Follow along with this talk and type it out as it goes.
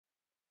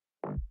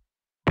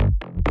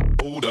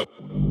Hold up.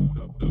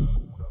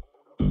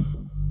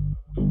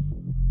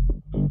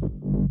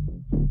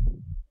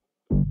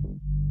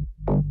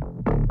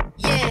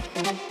 Yeah,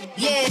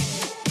 yeah,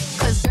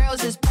 cause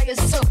girls is players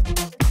too.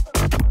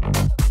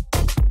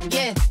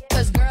 Yeah,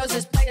 cause girls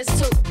is players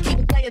too. Keep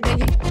it playing,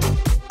 baby.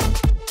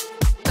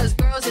 Cause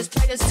girls is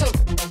players too.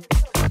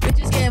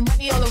 Bitches getting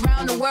money all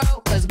around the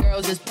world. Cause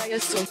girls is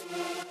players too.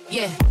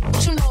 Yeah,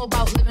 what you know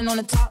about living on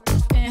the top?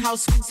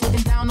 Penthouse suites,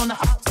 looking down on the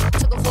ops.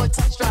 Took her for a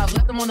test drive,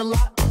 left them on the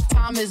lot.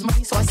 Time is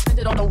money, so I spent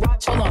it on the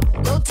watch. Hold on,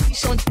 little T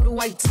showing through the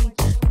white tee.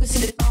 You can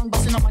see the thumb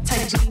busting on my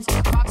tight jeans.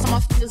 Rocks on my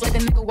fingers like a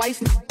nigga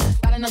wife me.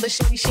 Got another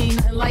shorty, she ain't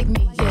nothing like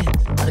me. Yeah,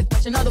 gotta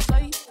catch another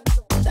flight.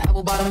 The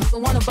apple bottom, you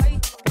wanna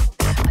bite.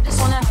 I just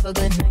wanna have a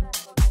good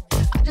night.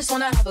 I just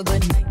wanna have a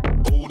good night.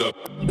 Hold up.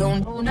 You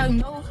don't know, now you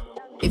know.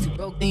 If you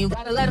broke, then you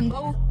gotta let him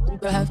go. You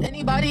could have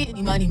anybody,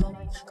 any money, no.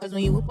 Cause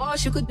when you a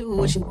boss, you could do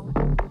what you want.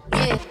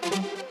 Yeah,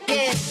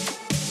 yeah.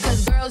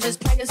 Cause girls is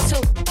players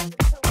too.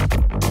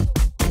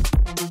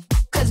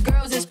 Cause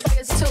girls is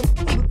players too.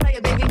 Keep it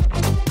player, baby.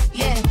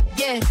 Yeah,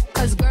 yeah.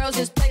 Cause girls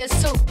is players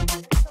too.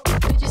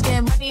 Bitches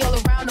getting money all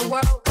around the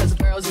world. Cause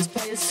girls is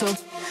players too.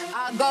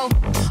 I go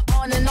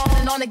on and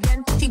on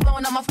again. Keep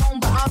blowing up my phone,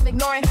 but I'm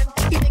ignoring him.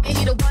 He thinking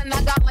he the one,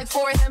 I got like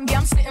 4 of him. Yeah,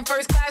 I'm sitting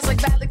first class like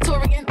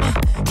valedictorian.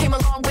 Came a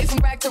long way from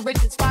rag to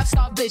riches.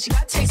 5-star bitch, you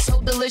got taste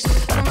so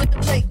delicious. Let him lick the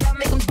plate, gotta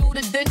make him do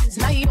the dishes.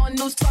 Now he on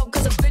news 12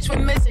 cause a bitch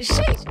went missing.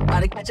 Sheesh,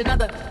 gotta catch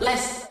another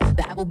less.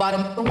 The apple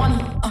bottom, the one.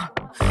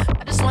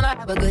 I just wanna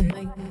have a good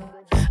night.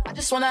 I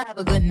just wanna have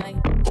a good night.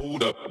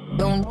 Hold up.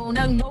 Don't know,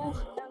 now you know.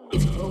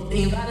 If you broke, then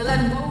you gotta let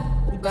him go.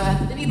 You gotta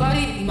have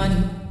anybody, any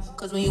money.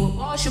 Cause when you a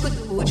boss, you could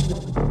do what you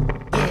want.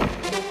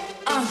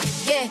 Yeah,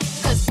 yeah.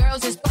 Cause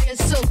girls is players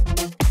too.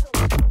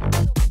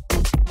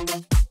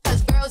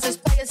 Cause girls is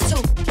players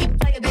too. Keep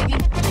playing, baby.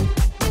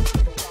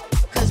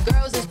 Cause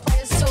girls is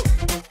players too.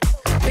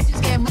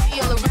 Bitches getting money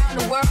all around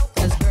the world.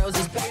 Cause girls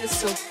is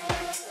players too.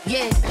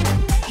 Yeah,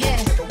 yeah,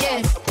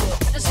 yeah.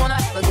 I just wanna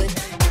have a good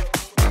night.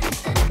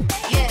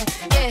 Yeah,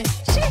 yeah,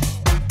 shit.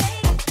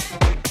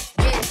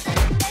 Yeah,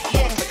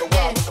 yeah,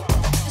 yeah.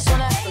 Just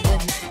wanna have a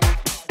good night.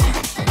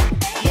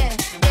 Yeah,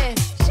 yeah,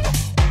 shit.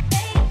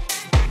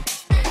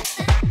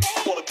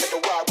 Wanna take a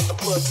ride with the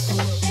puss.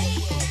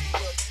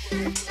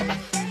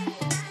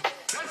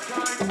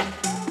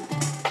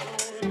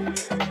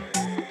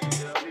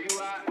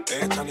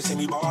 Every time you see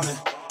me ballin',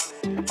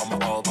 I'm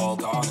an all-ball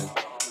darling.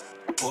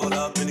 Pull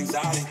up in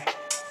exotic,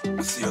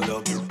 I see a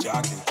little girl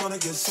jockey. Tryna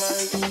get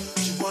saved,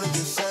 she wanna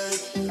get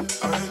saved.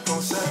 I ain't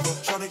gon' save her,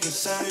 tryna get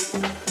saved.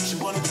 She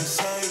wanna get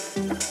saved,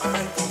 I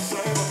ain't gon'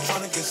 save her.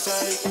 Tryna get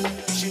saved,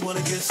 she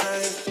wanna get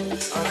saved.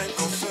 I ain't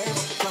gon' save her,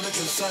 tryna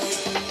get saved.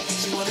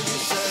 She wanna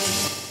get saved,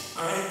 I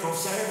ain't gon'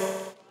 save her.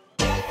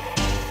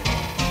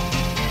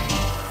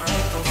 I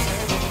ain't gon'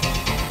 save her.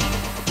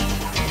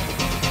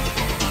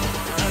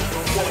 I ain't gon'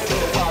 save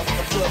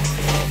her.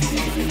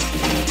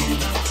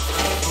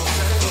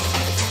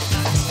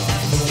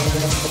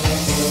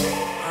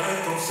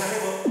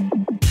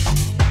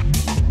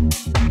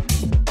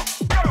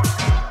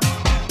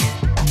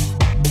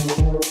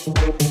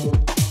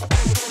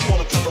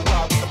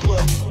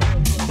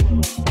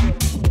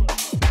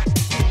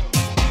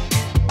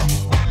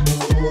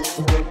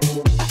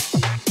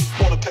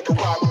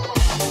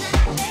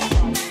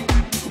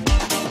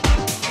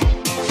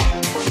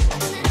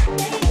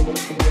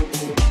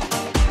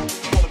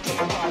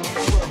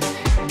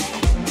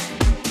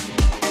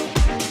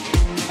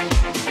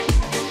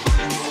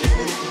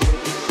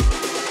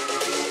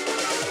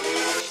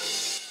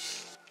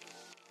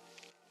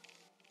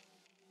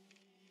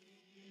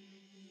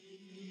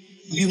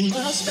 You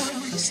must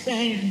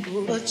understand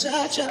the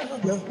touch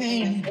of your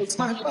hand makes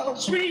my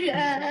pulse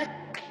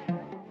react.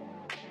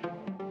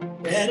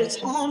 That it's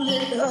only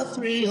the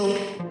thrill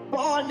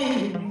for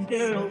me,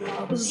 girl.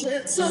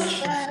 Opposites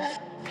attract.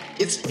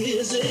 It's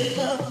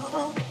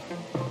physical,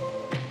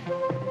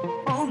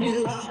 only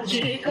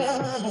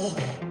logical.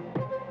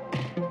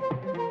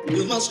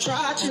 You must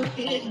try to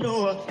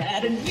ignore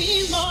that it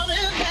means more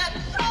than that.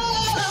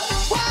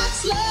 Oh,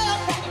 what's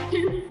love got to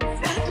do?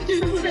 Got to do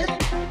with it.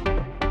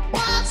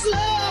 What's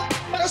love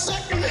but a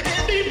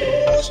second-hand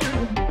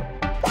emotion?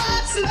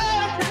 What's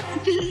love got to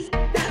do?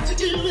 Got to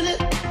do with it.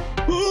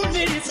 Who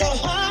needs a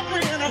heart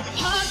when a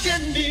heart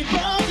can be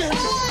broken?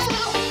 Oh,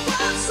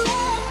 what's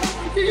love got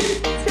to do?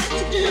 Got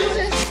to do with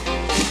it.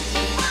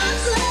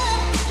 What's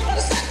love but a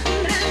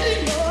second-hand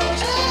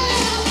emotion?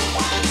 Oh,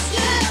 what's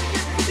love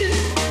got to do?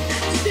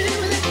 Got to do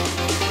with it.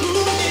 Who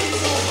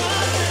needs a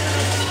heart when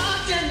a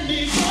heart can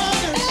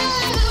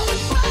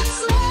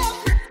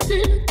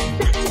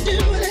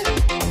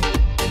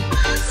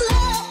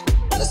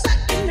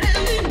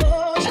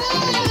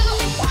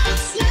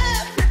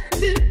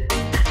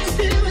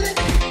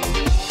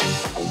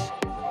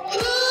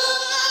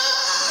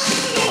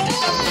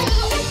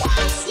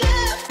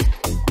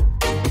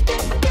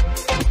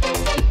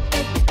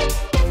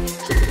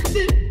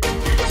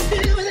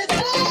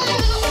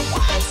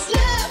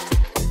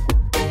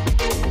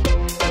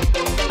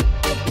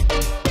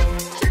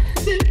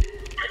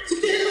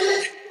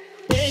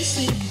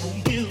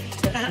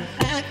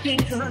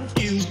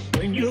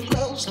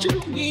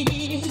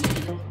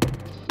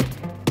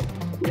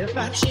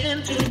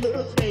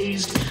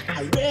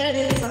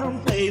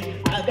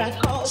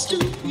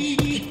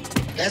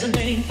There's a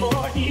name for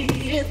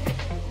it.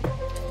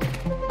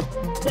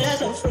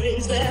 There's a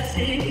phrase that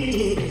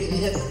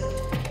fits.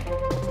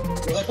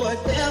 But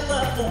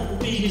whatever the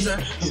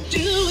reason, you do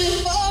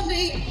it for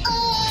me.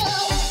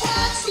 Oh,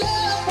 what's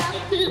love got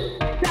to do?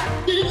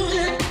 Got to do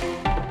it.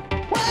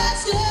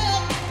 What's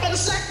love but a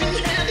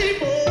second-hand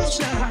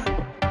emotion?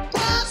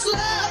 What's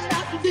love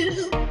got to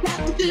do?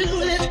 Got to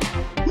do it.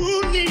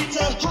 Who needs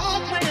a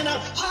heart when a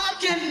heart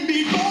can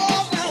be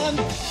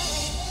broken?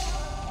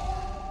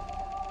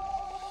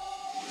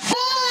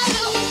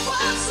 Oh,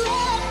 what's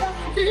love got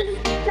to do?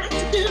 Got to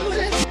do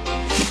it.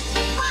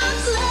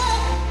 What's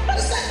love but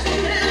a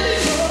second-hand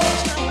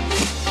emotion?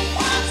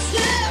 What's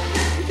love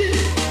got to do?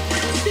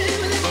 Got to do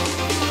it.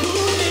 Who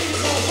needs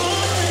a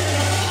heart when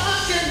a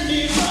heart can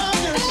be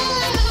broken?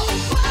 Oh,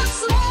 what's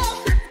love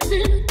got to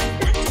do?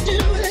 Got to do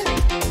it.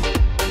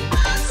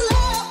 What's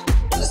love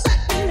but a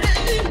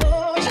second-hand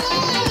emotion?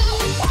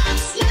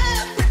 What's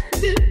love got to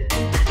do?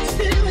 Got to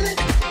do it.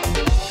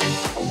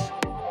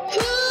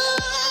 Ooh,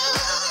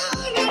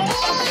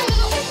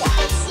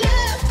 what's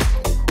love?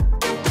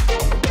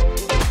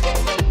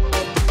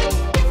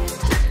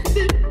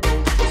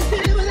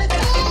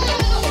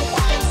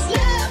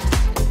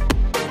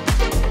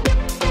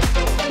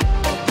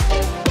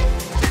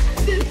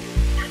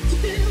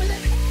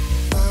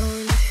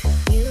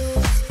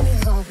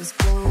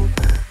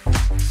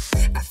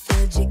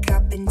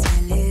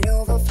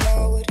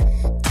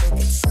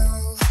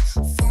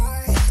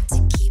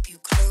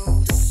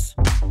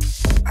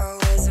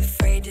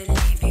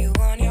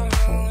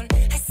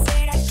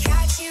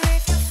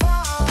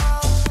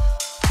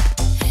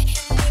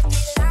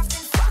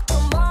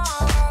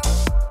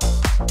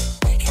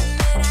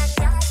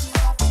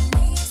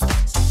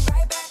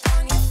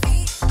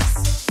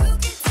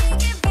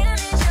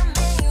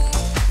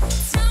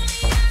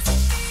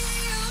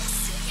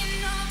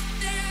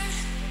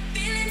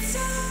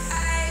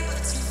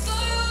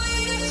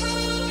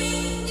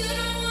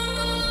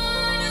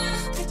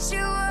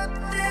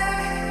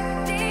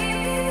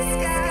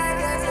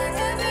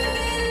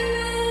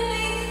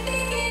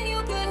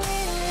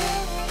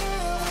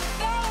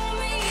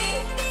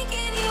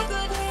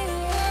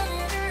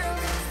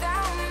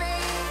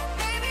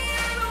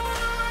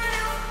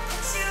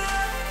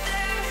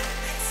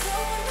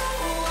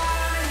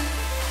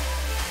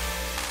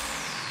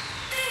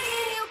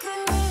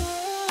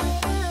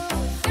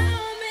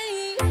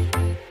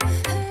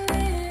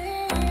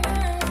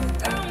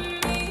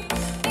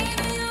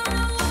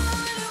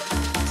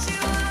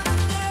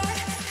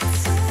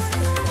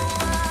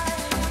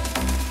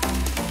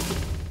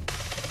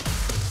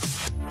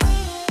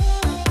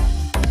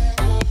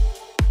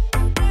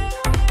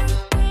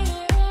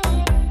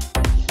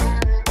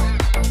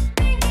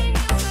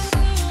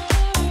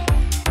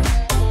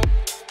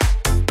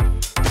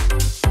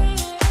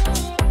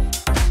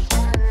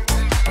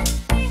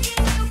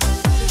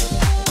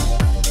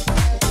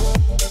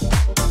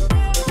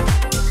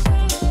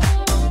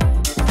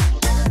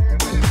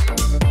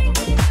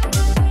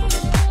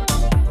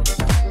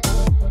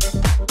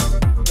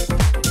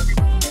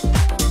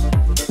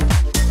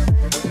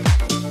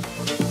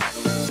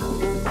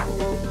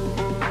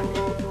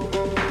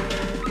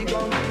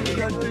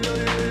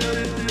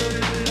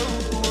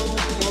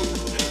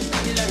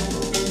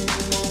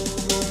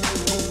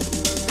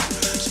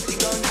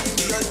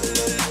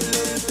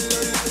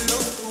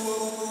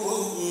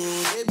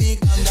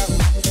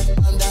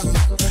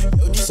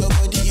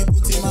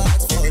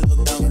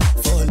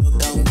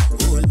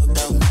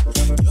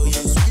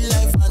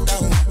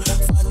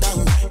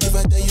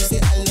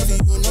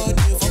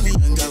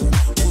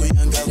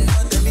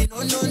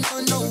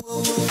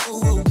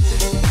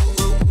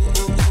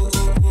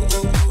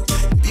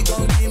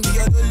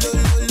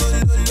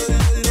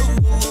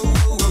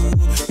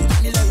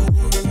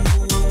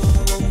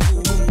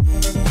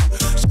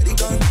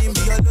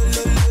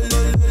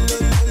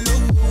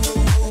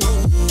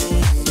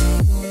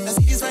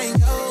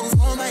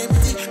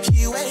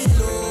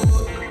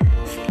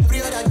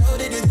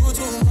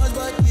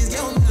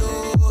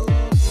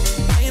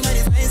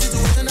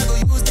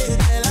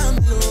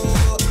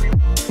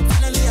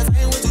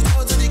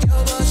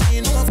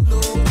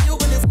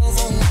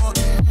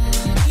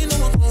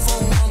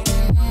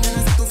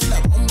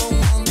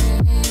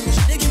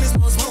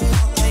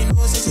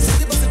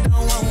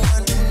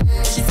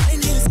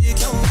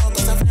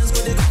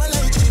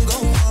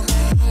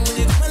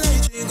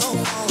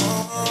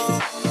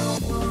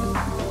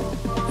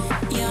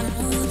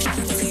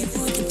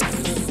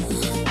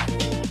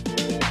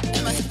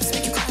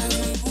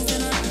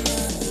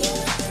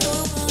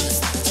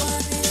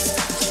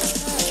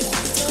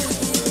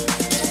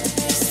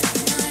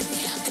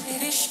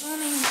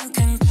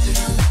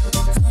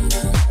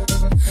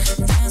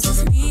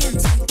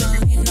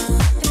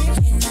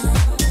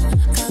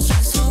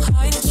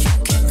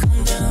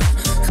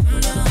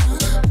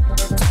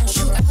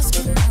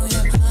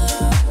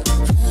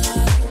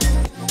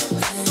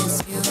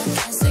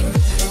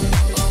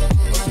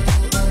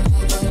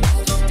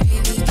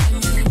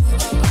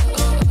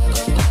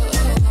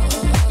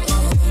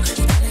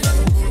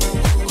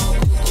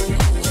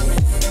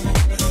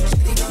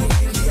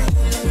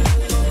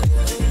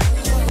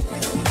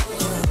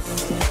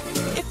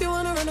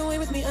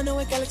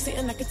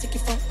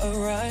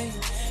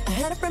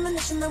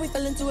 combination that we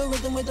fell into a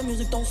rhythm where the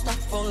music don't stop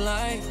for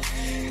life.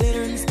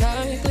 Glitter in the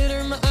sky, glitter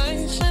in my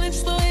eyes, shining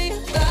just the way you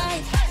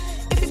like.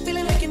 If you're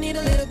feeling like you need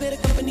a little bit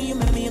of company, you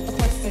met me at the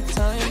perfect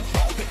time.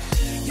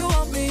 You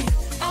want me,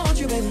 I want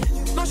you, baby.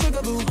 My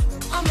sugar boo,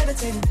 I'm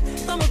levitating.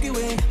 The Milky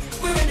Way,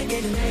 we're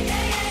renegading.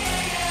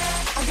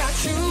 I got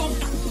you,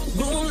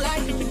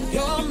 moonlight,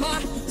 you're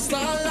my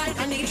starlight.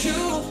 I need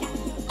you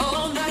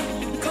all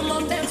night. Come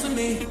on, dance with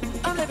me.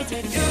 I'm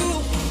levitating.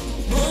 You,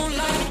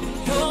 moonlight,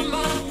 you're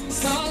my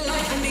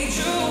starlight. I need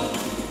you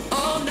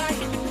all night.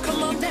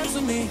 Come on, dance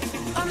with me.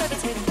 I'm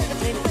levitating,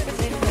 levitating,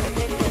 levitating,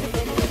 levitating.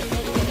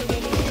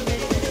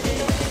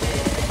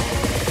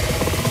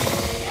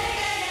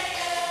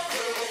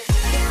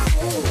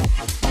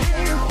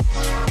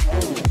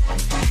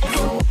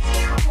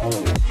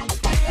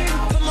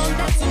 Come on,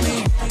 dance with me.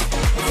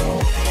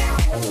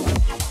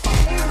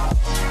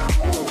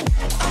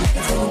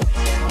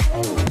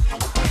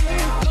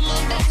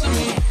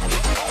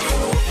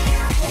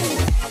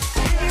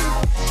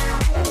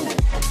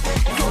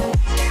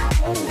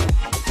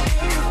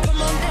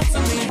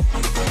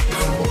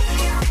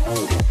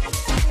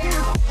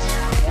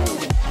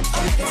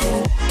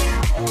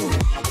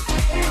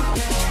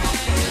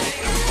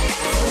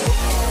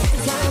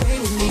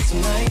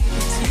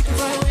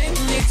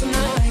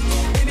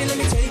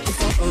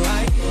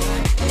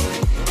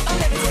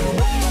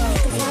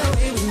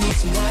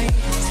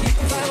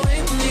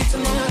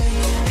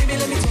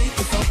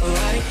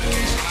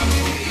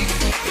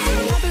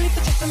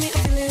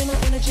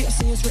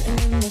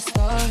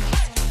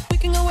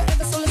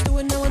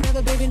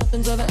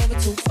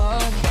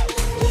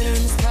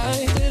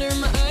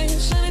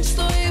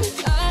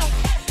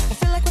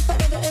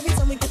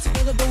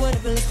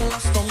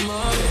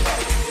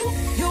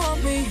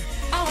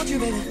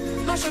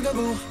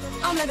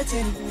 I'm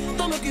levitating,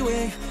 the Milky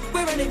Way,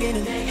 we're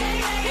renegading.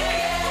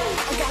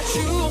 I got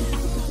you,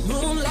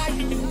 moonlight,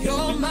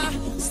 you're my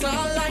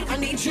starlight. I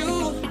need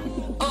you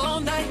all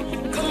night.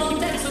 Come on,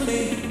 dance with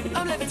me.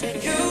 I'm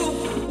levitating. You,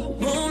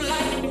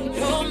 moonlight,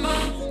 you're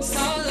my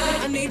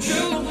starlight. I need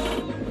you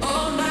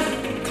all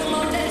night. Come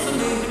on, dance with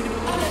me.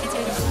 I'm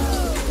levitating.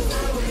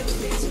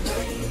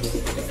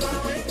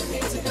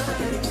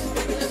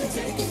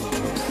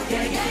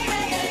 Yeah, yeah,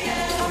 yeah, yeah,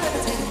 yeah. I'm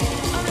levitating.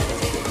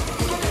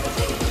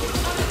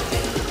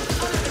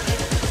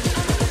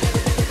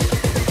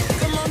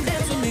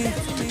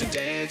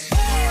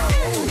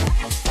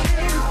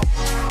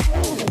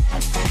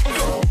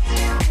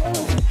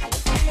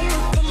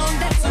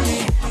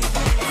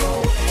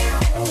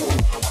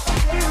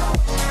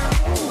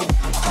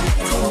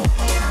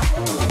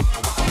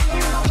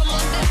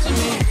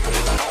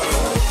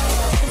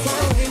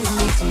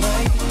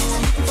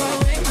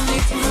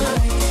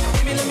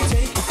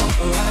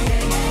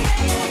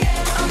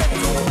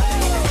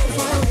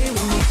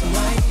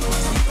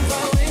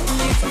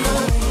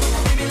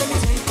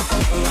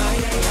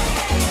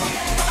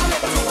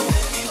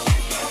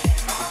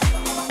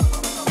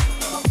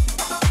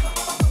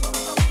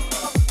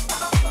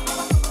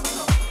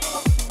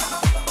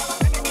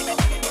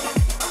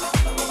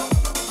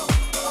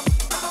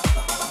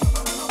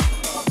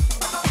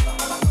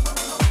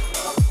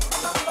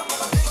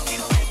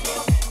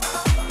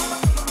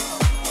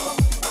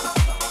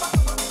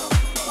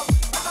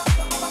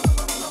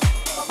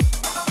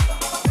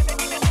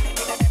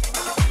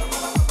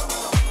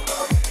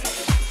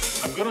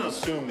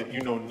 That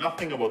you know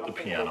nothing about the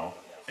piano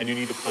and you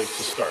need a place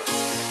to start.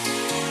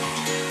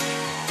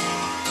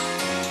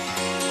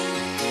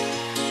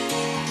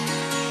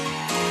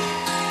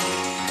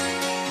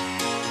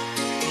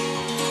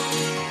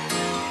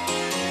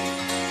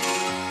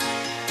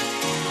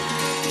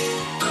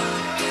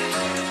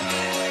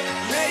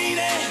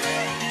 Lady,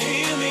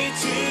 hear me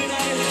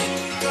tonight,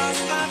 'cause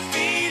my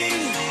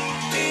feeling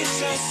is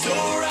just so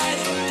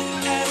right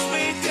as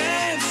we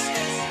dance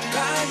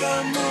by the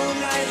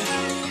moonlight.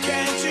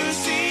 Can't you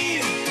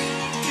see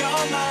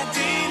you're my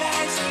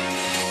delight?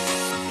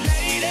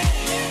 Lady,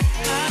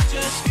 I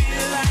just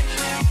feel like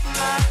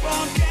I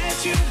won't get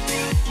you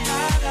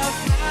out of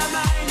my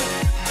mind.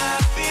 I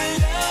feel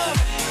love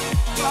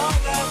for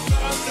the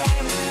first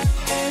time,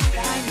 and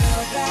I know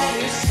that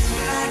it's true.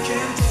 I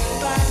can tell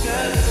by the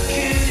look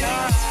in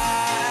your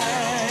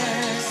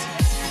eyes.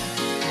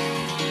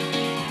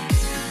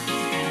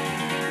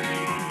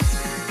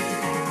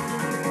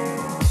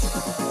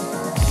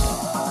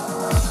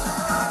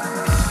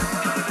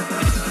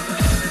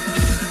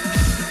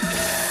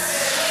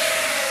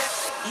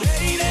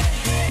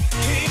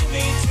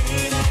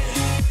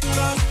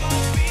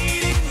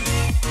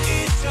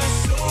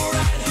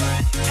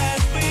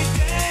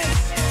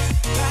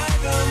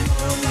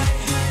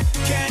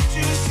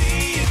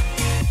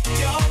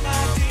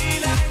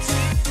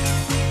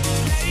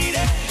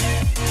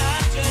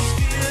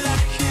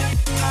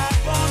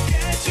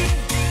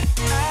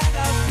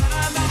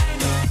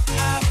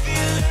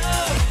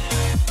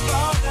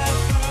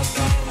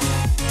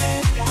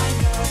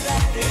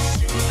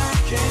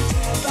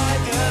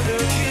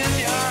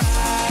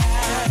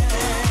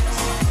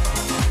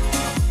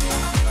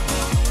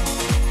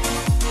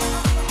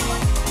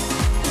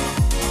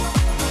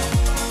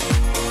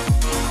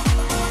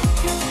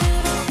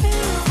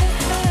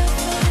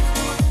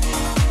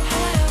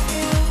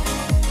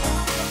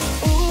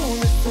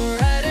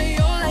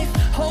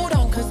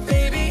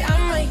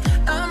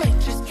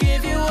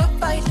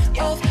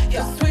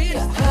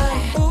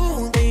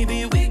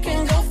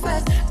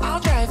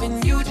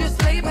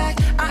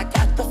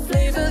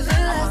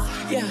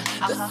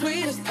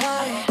 sweetest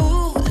pie.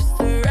 Ooh, it's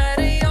the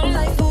ready on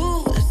life.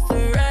 Ooh, it's the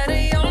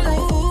ready on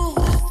life. Ooh,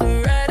 it's the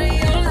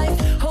ready on life.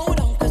 Hold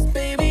on, 'cause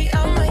baby,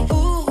 I might.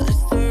 Ooh,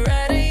 it's the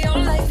ready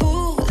on life.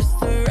 Ooh, it's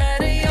the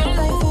ready on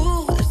life.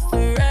 Ooh, it's the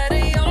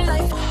ready on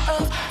life.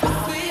 The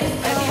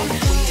sweetest pie. Baby, I'm the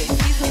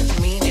sweetest. He's what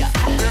you mean, yeah.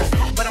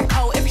 But I'm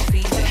cold every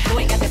season. You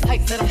ain't got that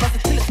tight, let him bust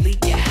it till it's leak,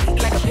 yeah.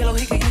 Like a pillow,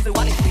 he can use it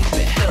while he's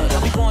sleeping.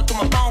 I'll be going through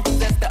my phone, 'cause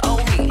that's the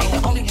old me. Ain't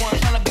the only one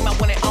tryna be my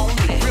one and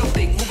only. Real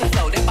thick, moving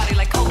slow, that body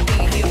like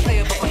codeine. He a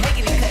player, but for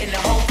making it, cutting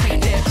the whole cream.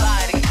 That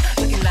body,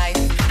 looking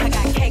nice. I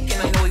got cake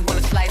and I know he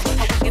wanna slice.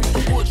 I was into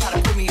the wood, try to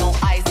put me on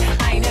ice.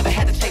 I ain't never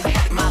had to chase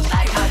my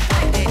life. I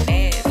like that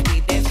nasty,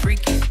 that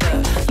freaky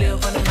stuff.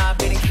 Live under my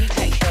bed and keep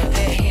that up.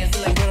 That hands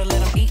like girl,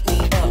 let him eat me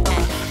up.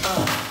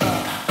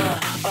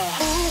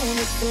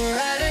 Ooh, it's the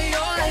ride of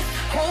your life.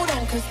 Hold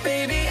on, 'cause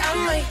baby, I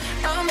might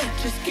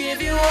just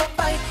give you a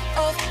bite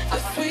of the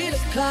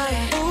sweetest pie.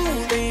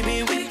 Ooh,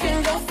 baby, we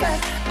can go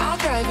fast. I'll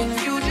drive and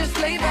you just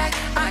lay back.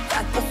 I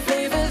got the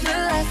flavors of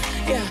life.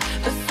 Yeah,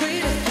 the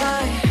sweetest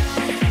pie.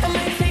 I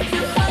might take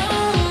you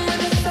home.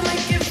 I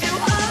might give you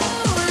all.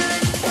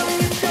 I'll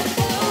get your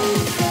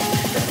food.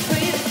 The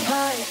sweetest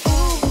pie.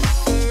 Ooh,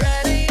 the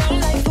ready on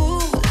life.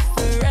 Ooh,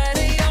 the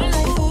ready on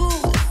life. Ooh,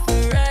 the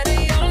ready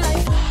on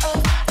life.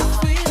 The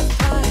sweetest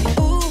pie.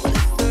 Ooh,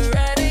 the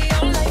ready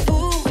on life.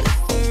 Ooh,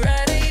 the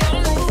ready on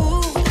life.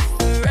 Ooh,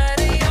 the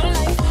ready on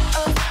life.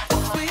 The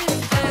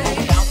sweetest pie.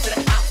 Bounce to the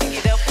out, pick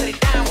it up, put it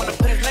down. Wanna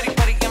put his nutty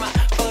buddy in my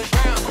fudge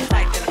round.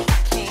 Like that,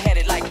 she ain't had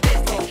it like this.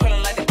 Ain't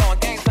feeling like they throwing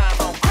gang signs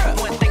on crib.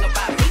 One thing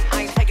about me, I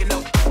ain't taking no.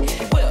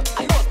 He will,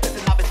 I know it's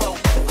pissing off his whole.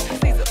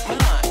 Caesar,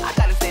 Milan, I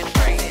got his damn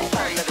train.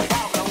 Sorry, let the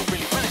dog know who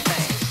really running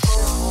things.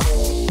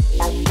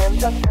 And then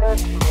just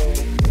hurt me.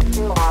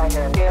 Do I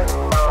get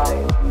my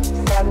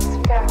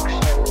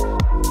satisfaction?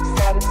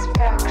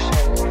 Satisfaction.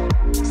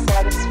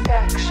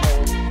 Satisfaction.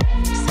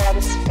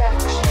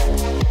 Satisfaction.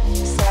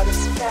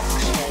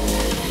 Satisfaction.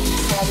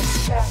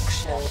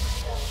 Satisfaction.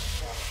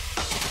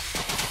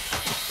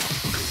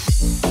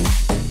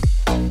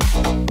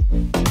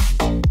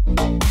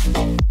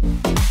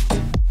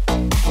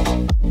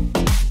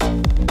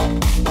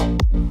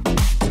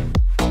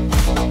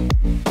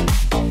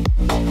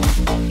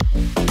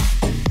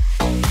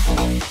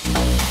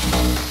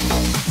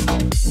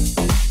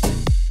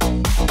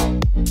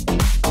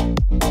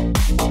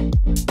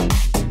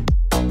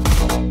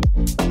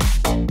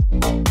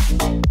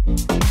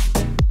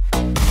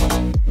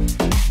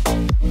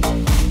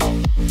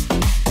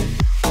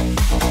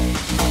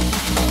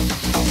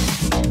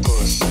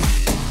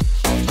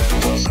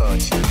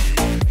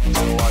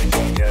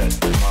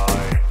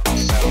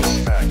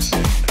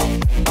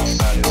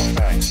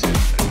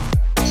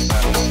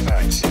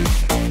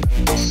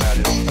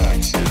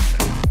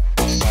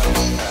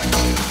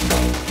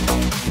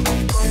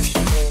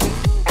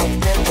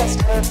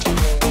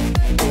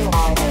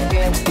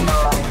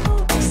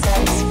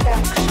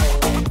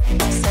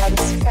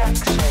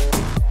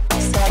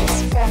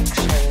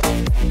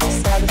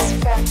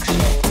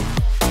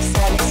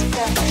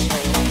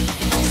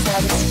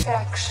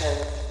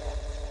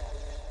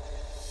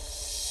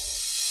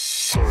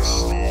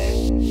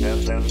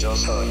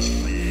 Just touch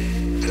me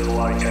till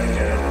I can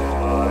get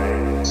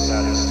my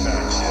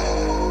satisfaction.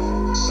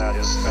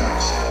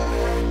 Satisfaction.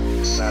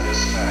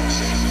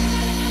 Satisfaction.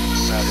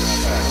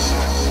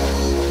 Satisfaction.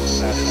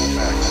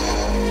 Satisfaction.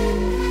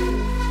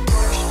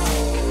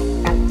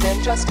 And then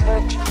just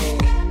touch me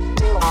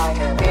till I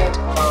can get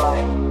my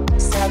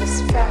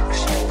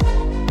satisfaction.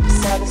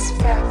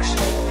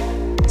 Satisfaction.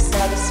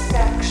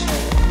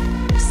 Satisfaction.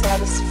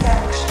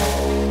 Satisfaction.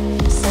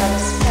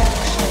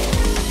 Satisfaction.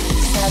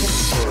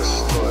 Satisfaction.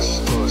 Push,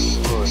 push,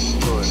 push,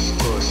 push,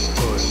 push,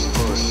 push,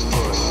 push,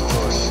 push,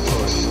 push,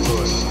 push,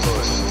 push,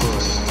 push,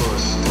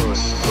 push,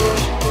 push,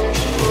 push,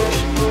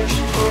 push,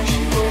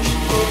 push,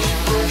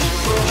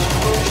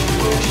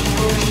 push,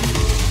 push,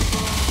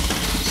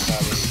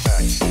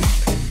 satisfaction.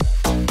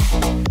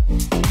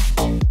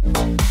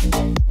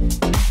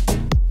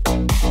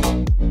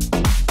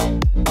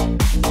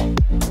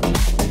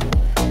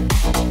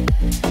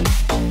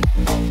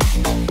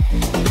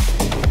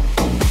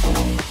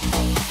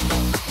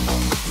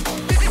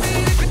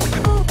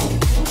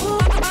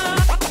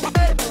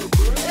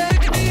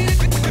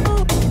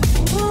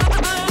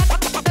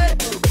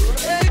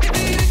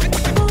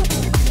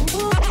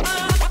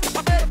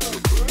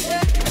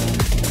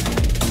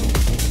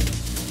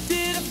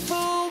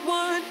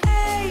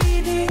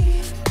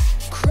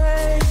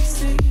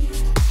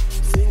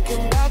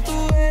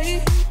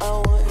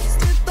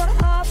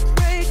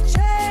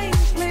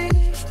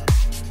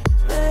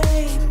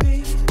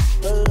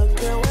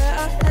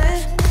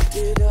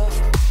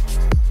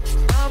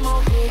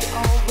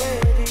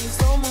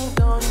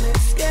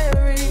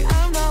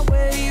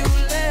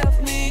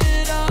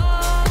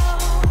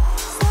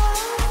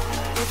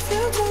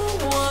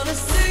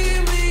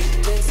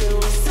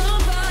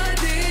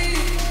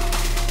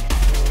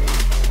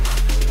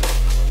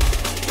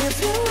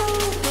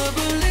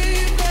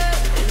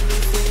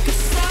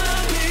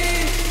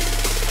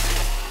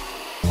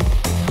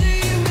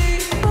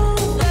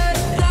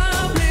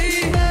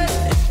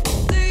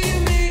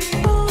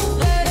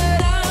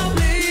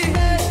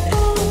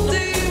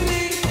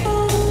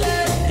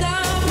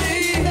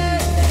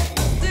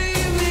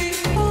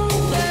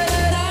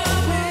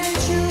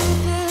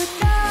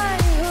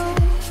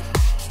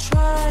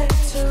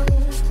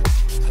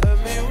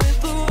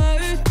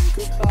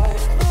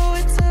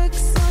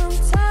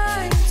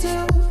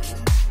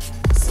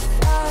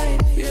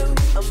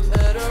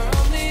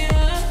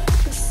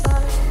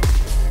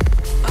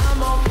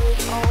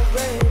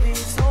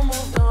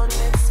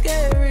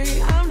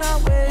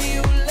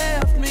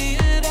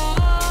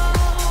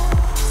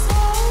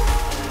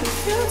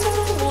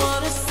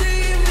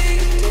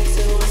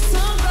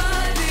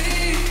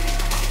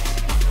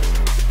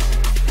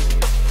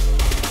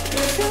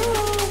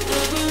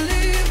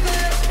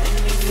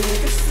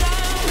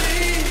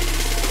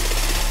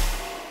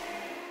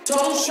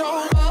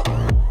 show up,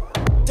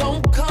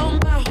 don't come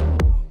out,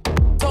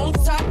 don't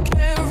stop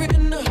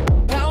caring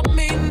about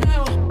me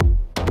now.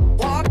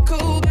 Walk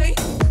away,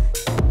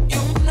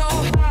 you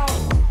know how.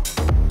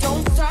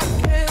 Don't stop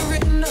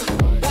caring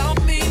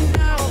about me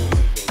now.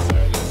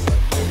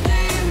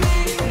 Leave me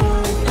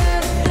alone,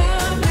 leave me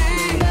alone,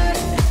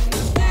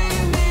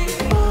 leave me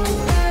alone,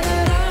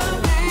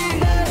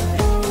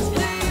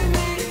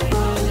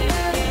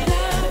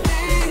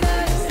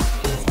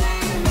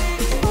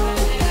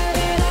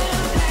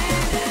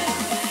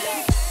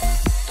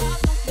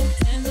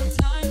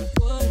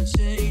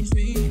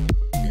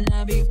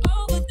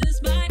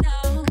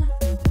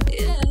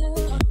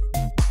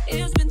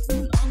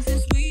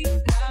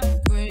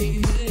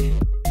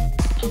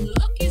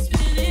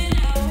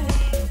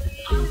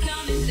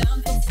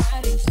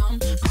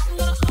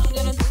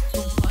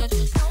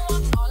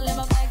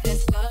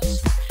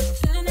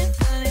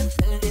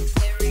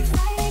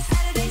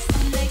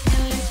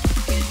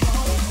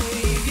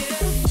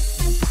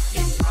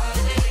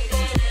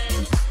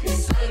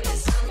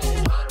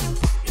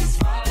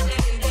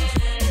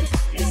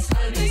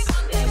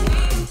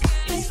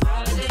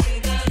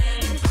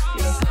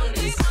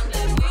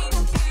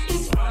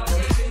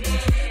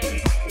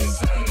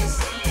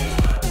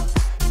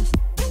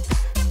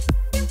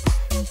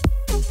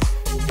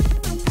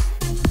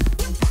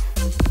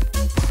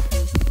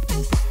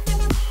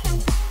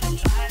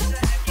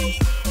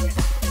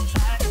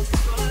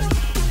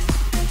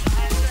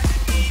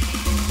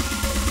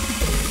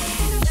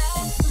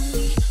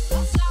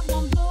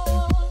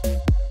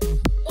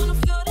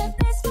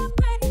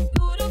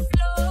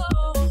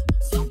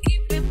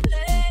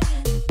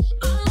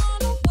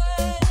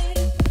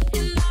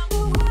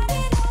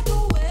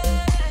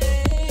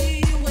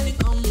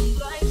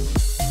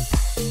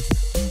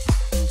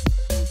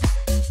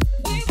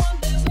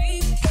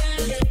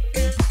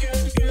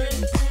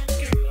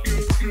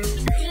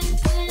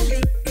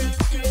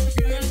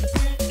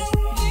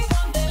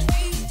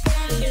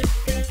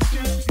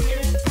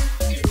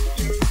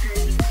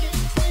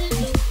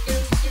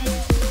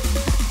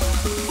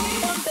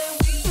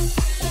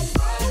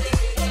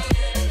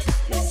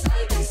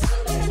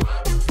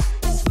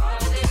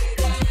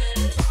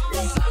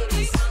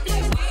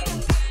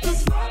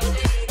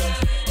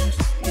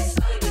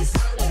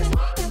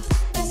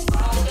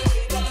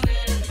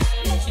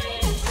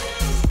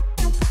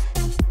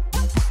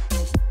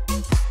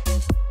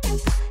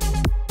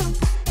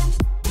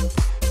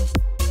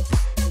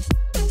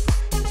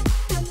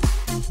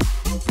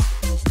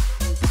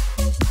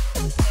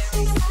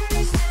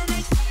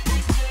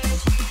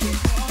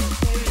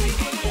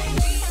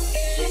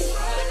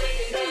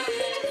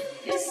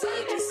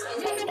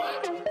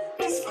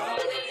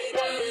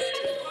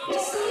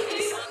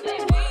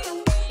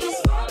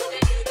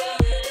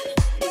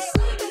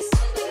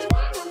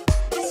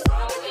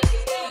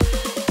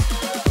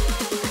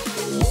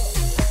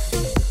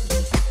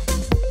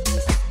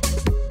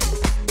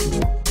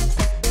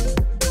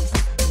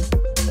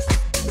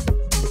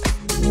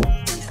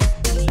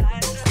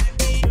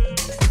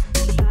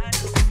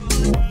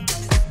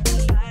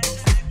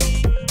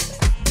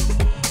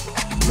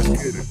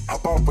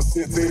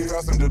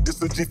 passenger,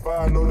 this a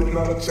G5, no, they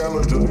not a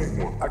challenger.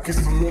 I keep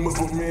some members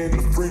with me in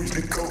the fridge,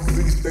 they coke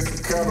these, they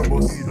some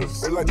cannibals.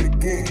 They like to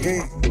geek,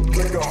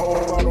 drink a whole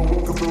bottle,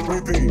 woke up and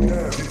repeat.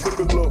 Yeah, she took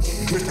a look,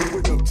 mixed it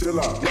with them, chill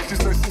out. Yeah, she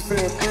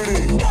said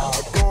pretty.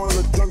 I go in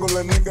the jungle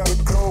and they got a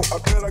cold, I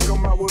bet I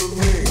come out with a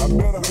mean. I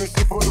bet I miss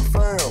it for the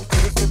fam,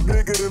 this shit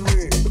bigger than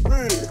me.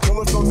 Big,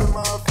 color songs in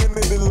my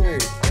infinity lane,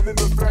 and in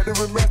the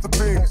factory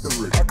masterpiece.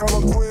 I call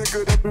him twin,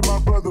 could that be my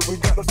brother? We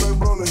got the same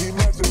roller, he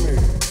matching me.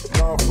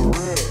 Nah, for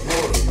real,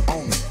 water,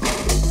 on me,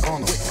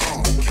 on us,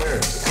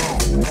 cash,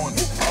 on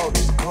it, all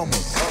these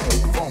comers,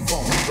 phone,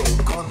 so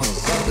gunners,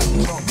 out the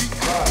jump, be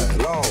quiet,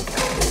 loud,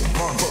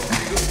 runner,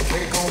 niggas,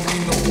 can't gon' be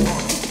no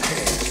runner,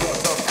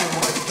 drop, feel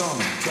my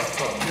stomach, drop,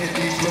 can't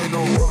these play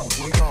no runner,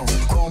 we gon'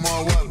 call my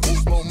wallet,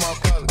 smoke my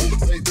pallet,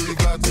 say 3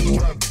 blocks in the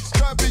traffic,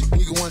 strap it,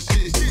 nigga one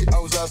shit, I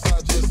was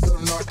outside just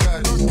selling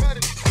narcotics,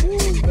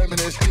 let me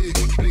that stick,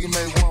 nigga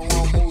made one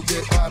wrong move,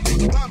 just pop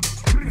it,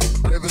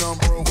 living on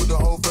bro with the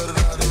whole federal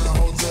out in the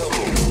hotel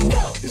room.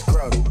 It's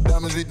crowded.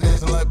 Diamonds be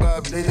dancing like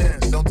Bobby. They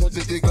dance. Don't touch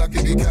the dick like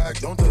it be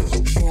cocked. Don't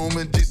touch. Show 'em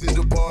in DC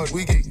the park.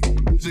 We get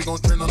shit gon'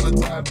 trend on the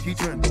top. Keep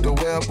trending. The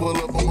way I pull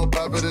up, I'ma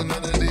pop it and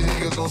none of these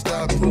niggas gon'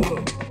 stop. Pull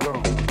up.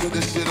 Get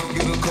this shit, don't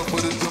get a cup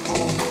with a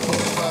triple on my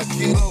 5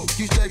 kilos.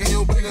 Keep stacking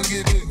your bank, I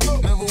get bigger.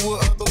 Never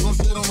would I throw some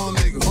shit on my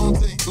nigga.